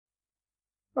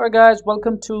Alright guys,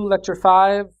 welcome to lecture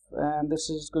 5, and this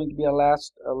is going to be our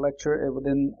last lecture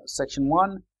within section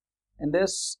 1. In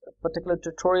this particular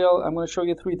tutorial, I'm going to show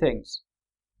you three things.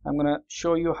 I'm going to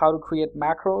show you how to create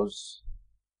macros,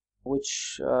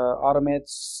 which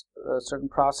automates certain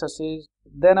processes.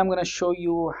 Then I'm going to show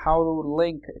you how to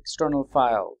link external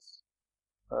files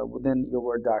within your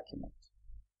Word document.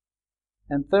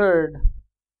 And third,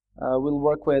 we'll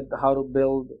work with how to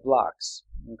build blocks,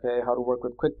 okay, how to work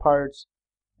with quick parts,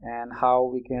 and how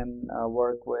we can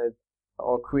work with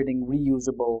or creating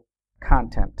reusable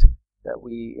content that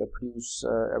we produce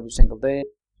every single day.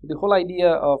 So the whole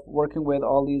idea of working with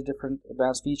all these different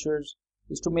advanced features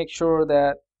is to make sure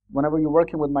that whenever you're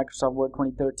working with Microsoft Word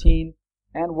 2013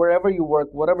 and wherever you work,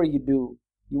 whatever you do,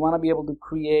 you want to be able to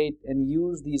create and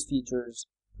use these features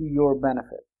to your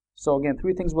benefit. So again,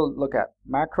 three things we'll look at: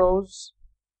 macros,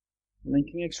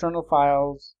 linking external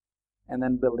files, and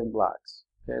then building blocks.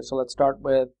 Okay, so let's start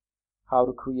with how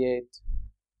to create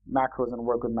macros and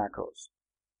work with macros.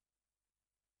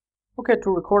 Okay, to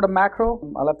record a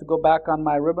macro, I'll have to go back on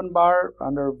my ribbon bar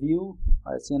under View.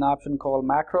 I see an option called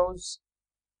Macros.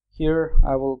 Here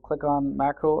I will click on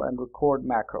Macro and Record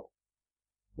Macro.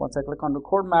 Once I click on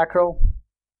Record Macro,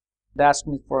 it asks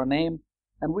me for a name,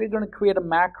 and we're going to create a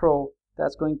macro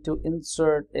that's going to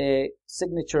insert a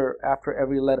signature after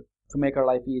every letter to make our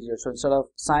life easier. So instead of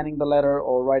signing the letter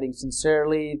or writing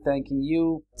sincerely, thanking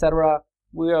you, etc.,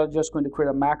 we are just going to create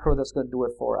a macro that's going to do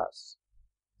it for us.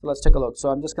 So let's take a look. So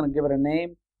I'm just going to give it a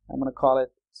name. I'm going to call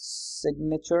it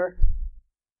signature.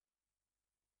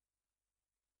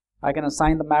 I can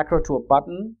assign the macro to a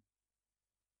button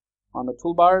on the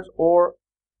toolbars or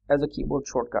as a keyboard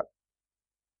shortcut.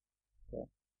 Okay.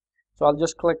 So I'll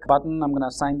just click button. I'm going to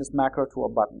assign this macro to a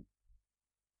button.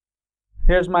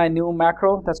 Here's my new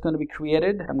macro that's going to be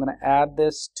created. I'm going to add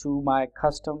this to my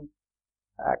custom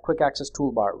quick access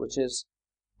toolbar, which is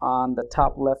on the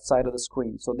top left side of the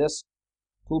screen. So this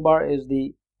toolbar is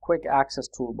the quick access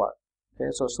toolbar.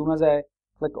 Okay, so as soon as I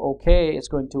click OK, it's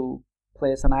going to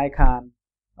place an icon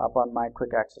up on my quick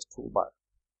access toolbar.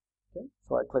 Okay,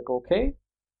 so I click OK,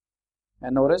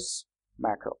 and notice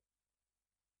macro.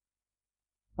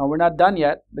 Now we're not done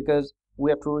yet because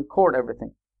we have to record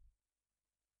everything.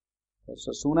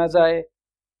 So as soon as I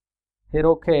hit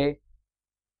OK,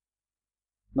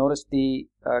 notice the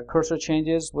cursor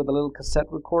changes with a little cassette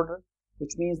recorder,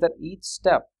 which means that each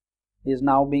step is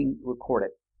now being recorded.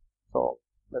 So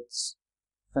let's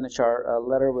finish our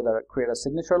letter with create a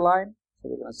signature line. So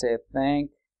we're going to say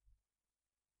thank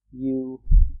you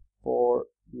for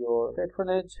your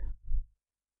patronage.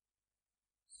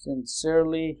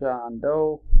 Sincerely, John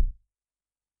Doe,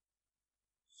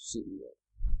 CEO.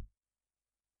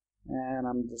 And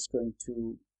I'm just going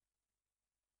to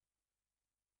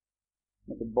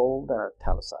make it bold and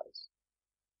italicize.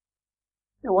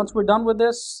 Okay, once we're done with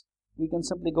this, we can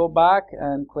simply go back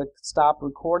and click stop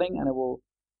recording, and it will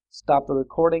stop the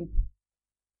recording,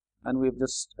 and we've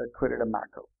just created a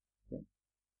macro. Okay.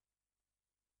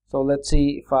 So let's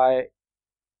see if I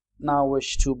now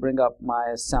wish to bring up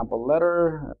my sample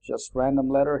letter, just random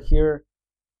letter here,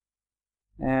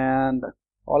 and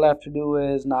all I have to do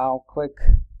is now click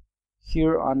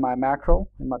here on my macro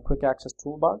in my quick access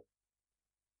toolbar,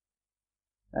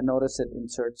 and notice it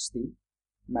inserts the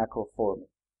macro for me.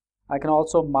 I can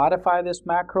also modify this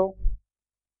macro.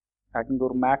 I can go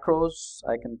to macros.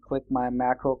 I can click my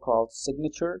macro called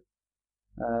signature.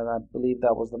 I believe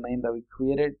that was the name that we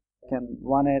created. I can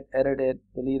run it, edit it,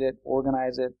 delete it,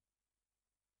 organize it.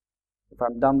 If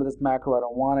I'm done with this macro, I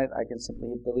don't want it, I can simply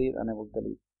hit delete and it will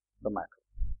delete the macro.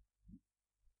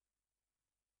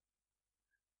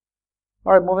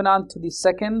 Alright, moving on to the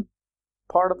second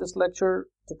part of this lecture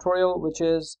tutorial, which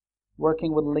is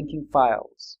working with linking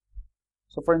files.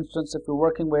 So for instance, if you're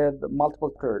working with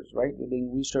multiple authors, right, you're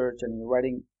doing research and you're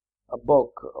writing a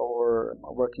book, or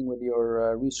working with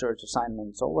your research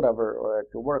assignments or whatever, or at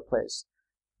your workplace,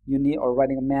 you need, or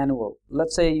writing a manual.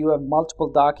 Let's say you have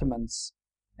multiple documents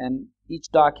and each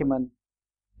document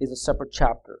is a separate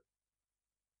chapter.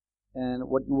 And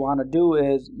what you want to do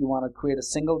is you want to create a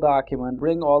single document,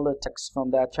 bring all the text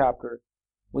from that chapter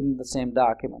within the same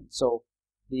document. So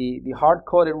the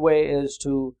hard-coded way is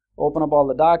to open up all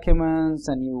the documents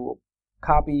and you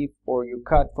copy or you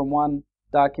cut from one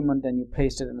document and you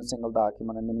paste it in a single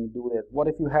document, and then you do it. What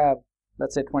if you have,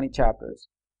 let's say, 20 chapters?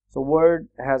 So Word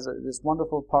has this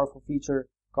wonderful, powerful feature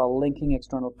called linking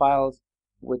external files,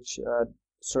 which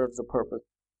serves the purpose.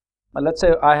 Let's say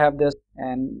I have this,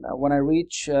 and when I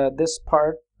reach this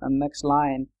part and next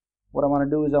line, what I want to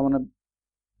do is I want to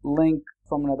link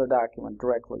from another document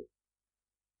directly.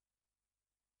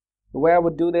 The way I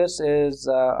would do this is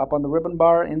up on the ribbon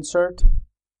bar, insert,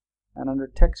 and under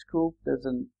text group there's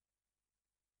a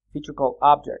feature called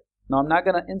object. Now I'm not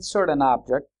going to insert an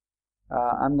object.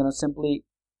 I'm going to simply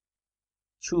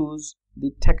choose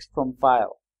the text from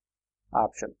file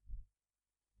option.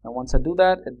 And once I do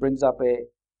that, it brings up a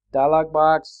dialog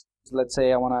box. So let's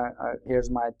say I want to, here's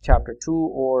my chapter 2,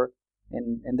 or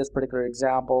in this particular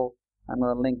example, I'm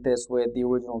going to link this with the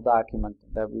original document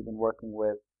that we've been working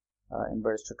with in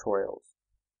various tutorials.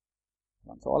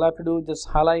 So all I have to do is just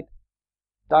highlight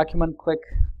document, click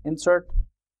insert,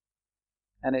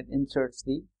 and it inserts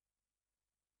the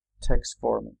text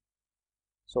for me.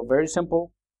 So very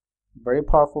simple, very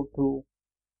powerful tool,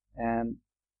 and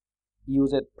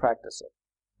use it, practice it.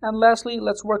 And lastly,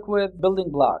 let's work with building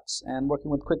blocks and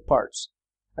working with quick parts.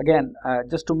 Again,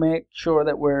 just to make sure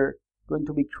that we're going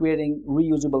to be creating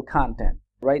reusable content,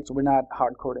 right? So we're not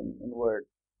hard coding in Word.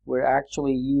 We're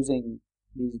actually using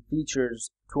these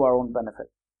features to our own benefit.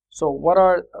 So what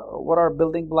are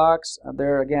building blocks?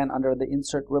 They're again under the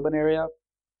insert ribbon area.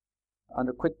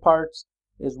 Under quick parts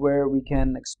is where we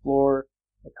can explore,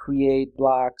 create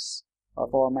blocks,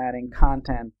 formatting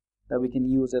content that we can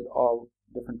use at all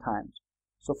different times.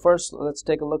 So first, let's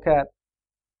take a look at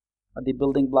the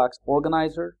building blocks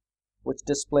organizer, which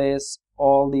displays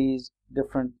all these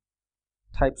different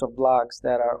types of blocks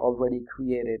that are already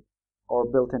created or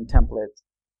built-in templates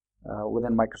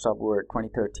within Microsoft Word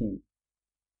 2013.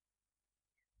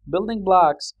 Building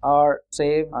blocks are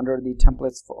saved under the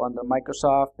templates under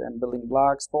Microsoft and building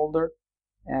blocks folder.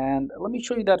 And let me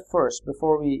show you that first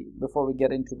before we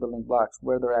get into building blocks,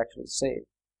 where they're actually saved.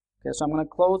 Okay, so I'm going to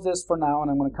close this for now,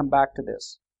 and I'm going to come back to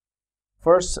this.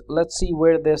 First, let's see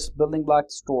where this building block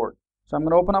is stored. So I'm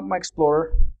going to open up my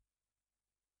Explorer.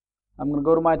 I'm going to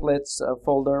go to my templates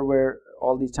folder where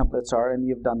all these templates are, and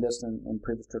you've done this in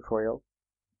previous tutorial.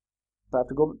 So I have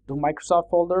to go to Microsoft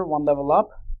folder, one level up,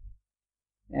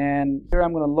 and here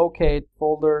I'm going to locate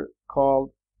folder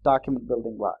called Document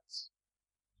Building Blocks.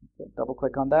 Okay, double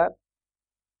click on that.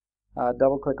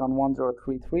 Double click on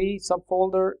 1033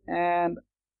 subfolder, and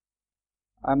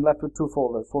I'm left with two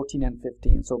folders, 14 and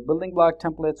 15. So building block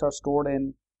templates are stored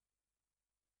in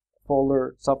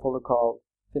subfolder called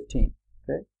 15.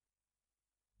 Okay.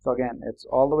 So again, it's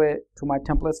all the way to my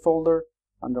templates folder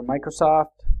under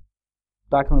Microsoft,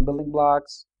 document building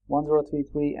blocks,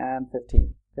 1033 and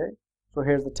 15. Okay. So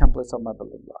here's the templates of my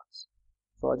building blocks.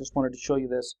 So I just wanted to show you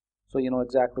this so you know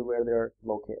exactly where they're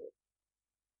located.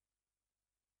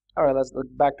 All right, let's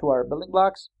look back to our building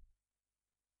blocks.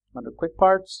 Under quick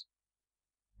parts,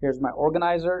 here's my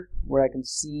organizer where I can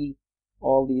see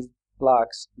all these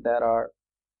blocks that are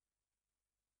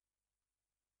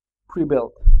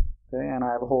pre-built. Okay, and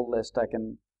I have a whole list. I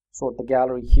can sort the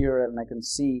gallery here, and I can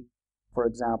see, for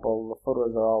example, the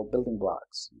photos are all building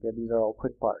blocks. Okay, these are all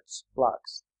quick parts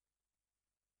blocks.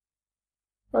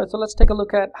 All right, so let's take a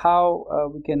look at how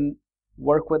we can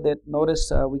work with it.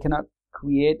 Notice we cannot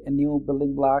create a new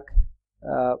building block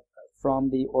from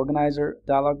the organizer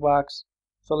dialog box.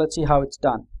 So let's see how it's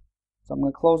done. So I'm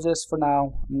going to close this for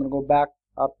now. I'm going to go back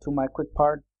up to my quick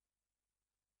part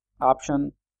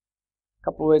option. A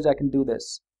couple of ways I can do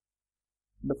this.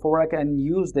 Before I can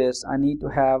use this, I need to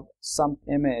have some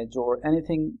image or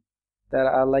anything that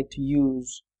I like to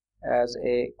use as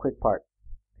a quick part.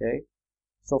 Okay.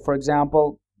 So for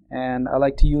example, and I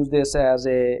like to use this as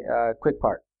a quick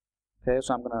part. Okay,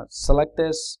 so I'm going to select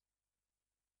this.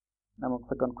 I'm going to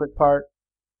click on quick part,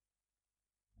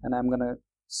 and I'm going to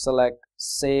select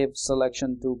save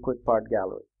selection to quick part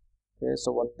gallery. Okay,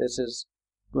 so what this is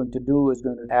going to do is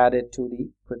going to add it to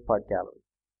the quick part gallery,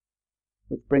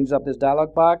 which brings up this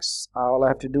dialog box. All I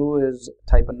have to do is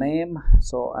type a name.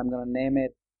 So I'm going to name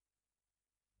it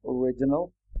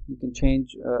original. You can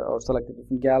change or select a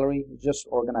different gallery. It's just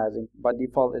organizing. By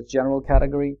default, it's general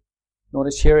category.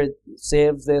 Notice here it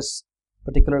saves this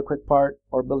particular quick part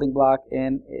or building block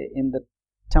in the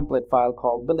template file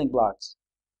called building blocks.dotx.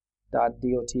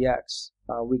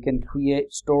 We can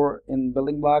store in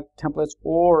building block templates,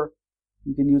 or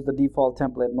you can use the default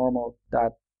template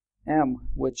normal.m,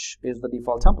 which is the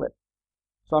default template.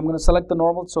 So I'm going to select the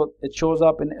normal so it shows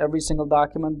up in every single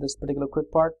document, this particular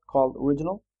quick part called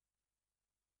original.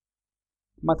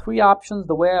 My three options,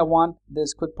 the way I want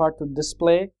this quick part to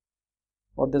display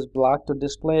or this block to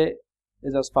display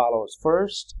is as follows.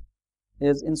 First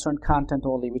is insert content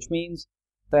only, which means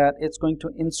that it's going to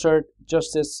insert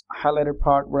just this highlighted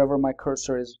part wherever my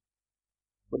cursor is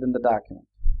within the document.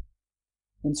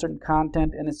 Insert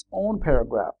content in its own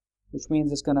paragraph, which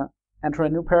means it's going to enter a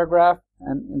new paragraph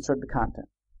and insert the content.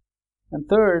 And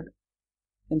third,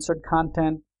 insert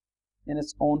content in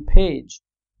its own page,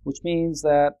 which means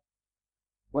that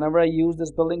whenever I use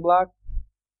this building block,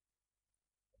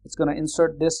 it's going to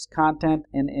insert this content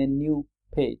in a new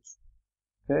page.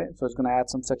 Okay, so it's going to add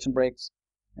some section breaks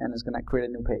and it's going to create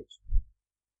a new page.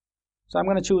 So I'm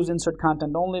going to choose insert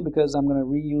content only because I'm going to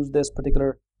reuse this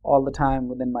particular all the time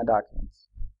within my documents.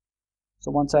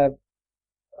 So once I've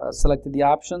selected the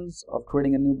options of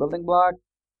creating a new building block,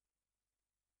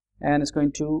 and it's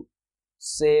going to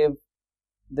save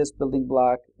this building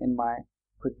block in my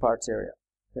quick parts area.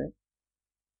 Okay.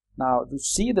 Now to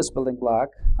see this building block,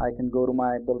 I can go to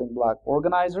my building block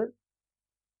organizer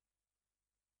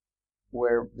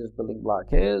where this building block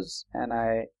is, and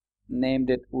I named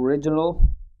it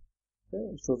original. Okay,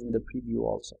 it shows me the preview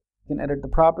also. You can edit the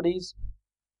properties,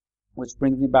 which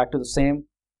brings me back to the same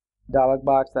dialog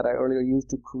box that I earlier used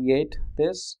to create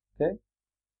this. Okay,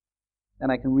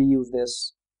 and I can reuse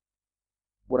this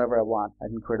whatever I want. I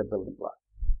can create a building block.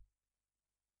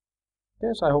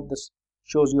 Okay, so I hope this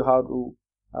shows you how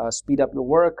to speed up your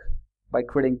work by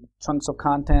creating chunks of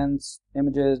contents,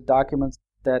 images, documents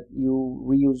that you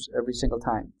reuse every single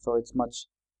time. So it's much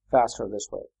faster this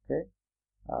way. Okay,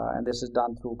 and this is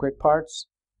done through quick parts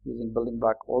using building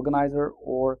block organizer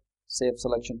or save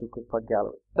selection to quick part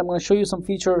gallery. I'm going to show you some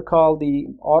feature called the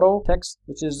auto text,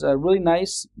 which is really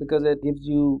nice because it gives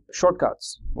you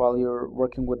shortcuts while you're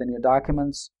working within your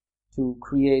documents to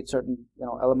create certain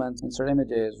elements, insert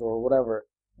images or whatever,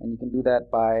 and you can do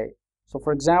that by, so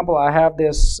for example, I have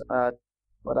this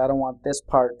but I don't want this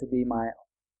part to be my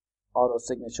auto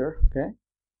signature. Okay,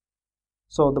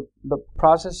 so the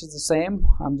process is the same.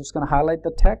 I'm just going to highlight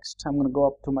the text. I'm going to go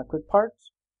up to my quick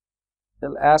parts.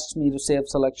 It'll ask me to save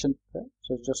selection. Okay,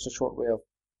 so it's just a short way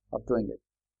of doing it,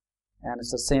 and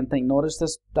it's the same thing. Notice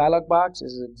this dialog box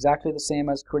is exactly the same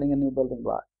as creating a new building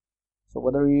block. So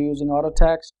whether you're using auto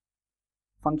text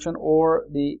function or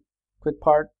the quick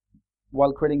part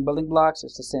while creating building blocks,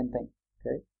 it's the same thing.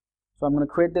 Okay, so I'm going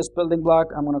to create this building block.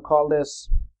 I'm going to call this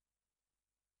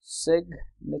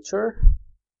signature.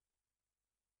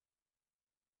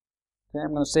 Okay,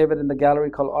 I'm going to save it in the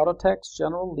gallery called auto text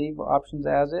general, leave options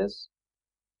as is.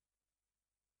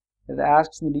 It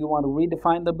asks me, do you want to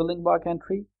redefine the building block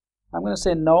entry? I'm going to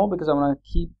say no because I want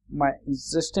to keep my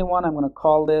existing one. I'm going to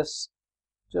call this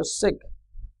just sig.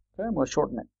 Okay, I'm going to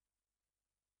shorten it.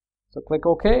 So click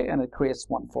OK and it creates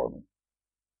one for me.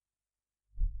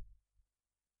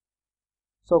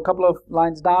 So a couple of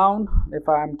lines down, if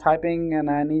I'm typing and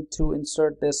I need to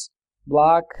insert this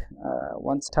block,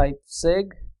 once type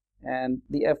sig and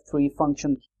the F3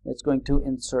 function, it's going to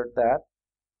insert that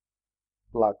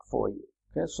block for you.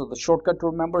 Okay, so the shortcut to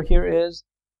remember here is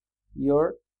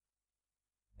your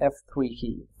F3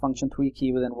 key, function 3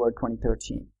 key within Word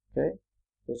 2013. Okay,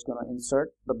 so it's going to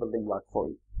insert the building block for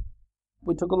you.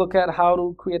 We took a look at how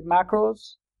to create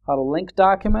macros, how to link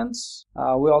documents.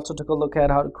 We also took a look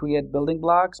at how to create building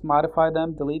blocks, modify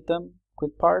them, delete them,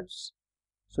 quick parts.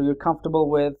 So you're comfortable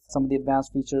with some of the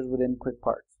advanced features within quick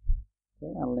parts.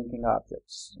 Okay, and linking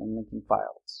objects and linking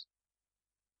files.